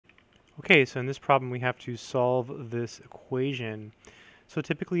Okay, so in this problem we have to solve this equation. So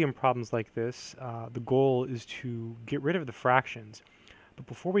typically in problems like this, the goal is to get rid of the fractions. But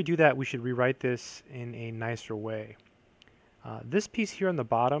before we do that, we should rewrite this in a nicer way. This piece here on the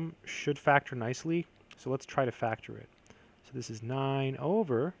bottom should factor nicely, so let's try to factor it. So this is 9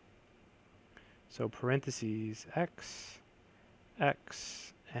 over, so parentheses x,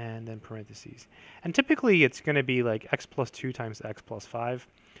 x, and then parentheses. And typically it's going to be like x plus 2 times x plus 5.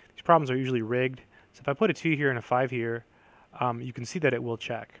 These problems are usually rigged. So if I put a 2 here and a 5 here, you can see that it will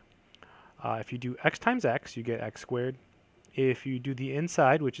check. If you do x times x, you get x squared. If you do the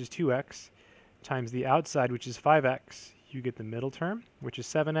inside, which is 2x, times the outside, which is 5x, you get the middle term, which is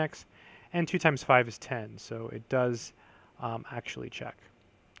 7x. And 2 times 5 is 10, so it does actually check.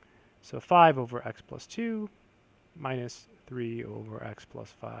 So 5 over x plus 2 minus 3 over x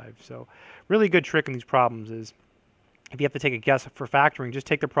plus 5. So really good trick in these problems is if you have to take a guess for factoring, just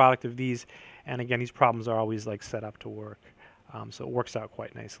take the product of these. And again, these problems are always like set up to work. So it works out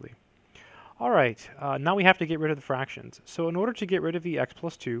quite nicely. All right, now we have to get rid of the fractions. So in order to get rid of the x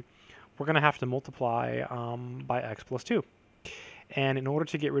plus 2, we're going to have to multiply by x plus 2. And in order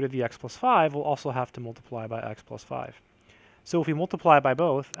to get rid of the x plus 5, we'll also have to multiply by x plus 5. So if we multiply by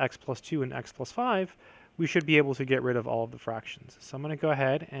both x plus 2 and x plus 5, we should be able to get rid of all of the fractions. So I'm going to go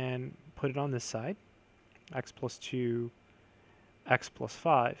ahead and put it on this side, x plus 2, x plus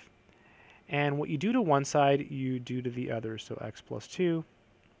 5. And what you do to one side, you do to the other. So x plus 2,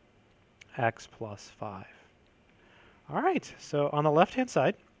 x plus 5. All right, so on the left-hand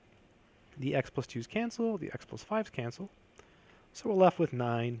side, the x plus 2's cancel, the x plus 5's cancel. So we're left with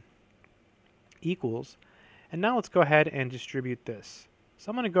 9 equals. And now let's go ahead and distribute this. So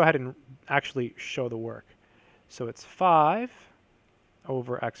I'm going to go ahead and actually show the work. So it's 5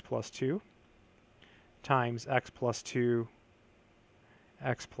 over x plus 2 times x plus 2,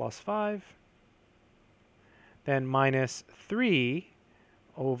 x plus 5, then minus 3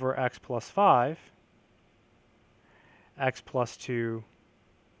 over x plus 5, x plus 2,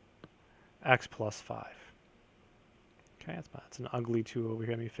 x plus 5. Okay, that's an ugly 2 over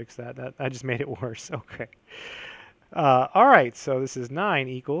here. Let me fix that. I just made it worse. Okay. All right, so this is 9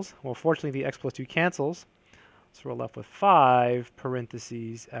 equals, well, fortunately the x plus 2 cancels, so we're left with 5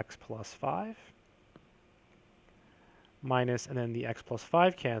 parentheses x plus 5 minus, and then the x plus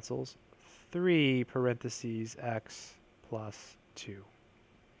 5 cancels, 3 parentheses x plus 2.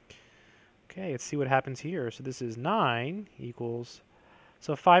 Okay, let's see what happens here. So this is 9 equals,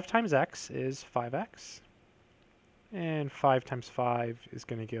 so 5 times x is 5x, and 5 times 5 is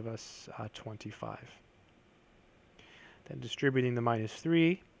going to give us 25. Then distributing the minus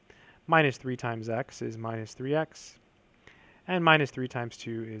 3 times x is minus 3x, and minus 3 times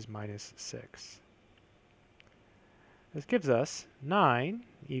 2 is minus 6. This gives us 9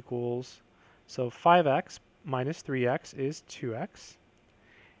 equals, so 5x minus 3x is 2x.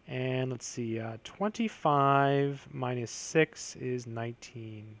 And let's see, 25 minus 6 is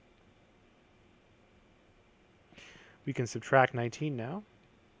 19. We can subtract 19 now.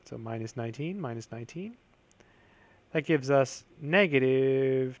 So minus 19 minus 19. That gives us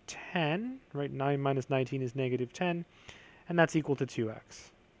negative 10, right? 9 minus 19 is negative 10, and that's equal to 2x.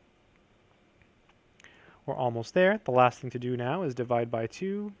 We're almost there. The last thing to do now is divide by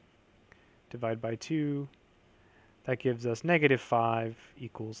 2. Divide by 2. That gives us negative 5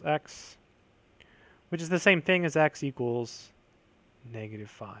 equals x, which is the same thing as x equals negative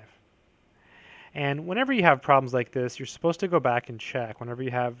 5. And whenever you have problems like this, you're supposed to go back and check. Whenever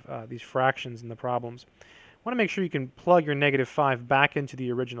you have these fractions in the problems, I want to make sure you can plug your negative 5 back into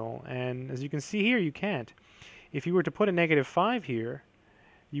the original. And as you can see here, you can't. If you were to put a negative 5 here,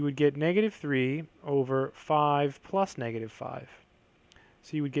 you would get negative 3 over 5 plus negative 5.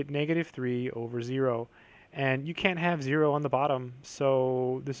 So you would get negative 3 over 0. And you can't have 0 on the bottom,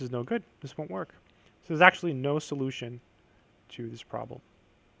 so this is no good. This won't work. So there's actually no solution to this problem.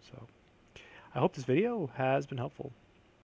 So I hope this video has been helpful.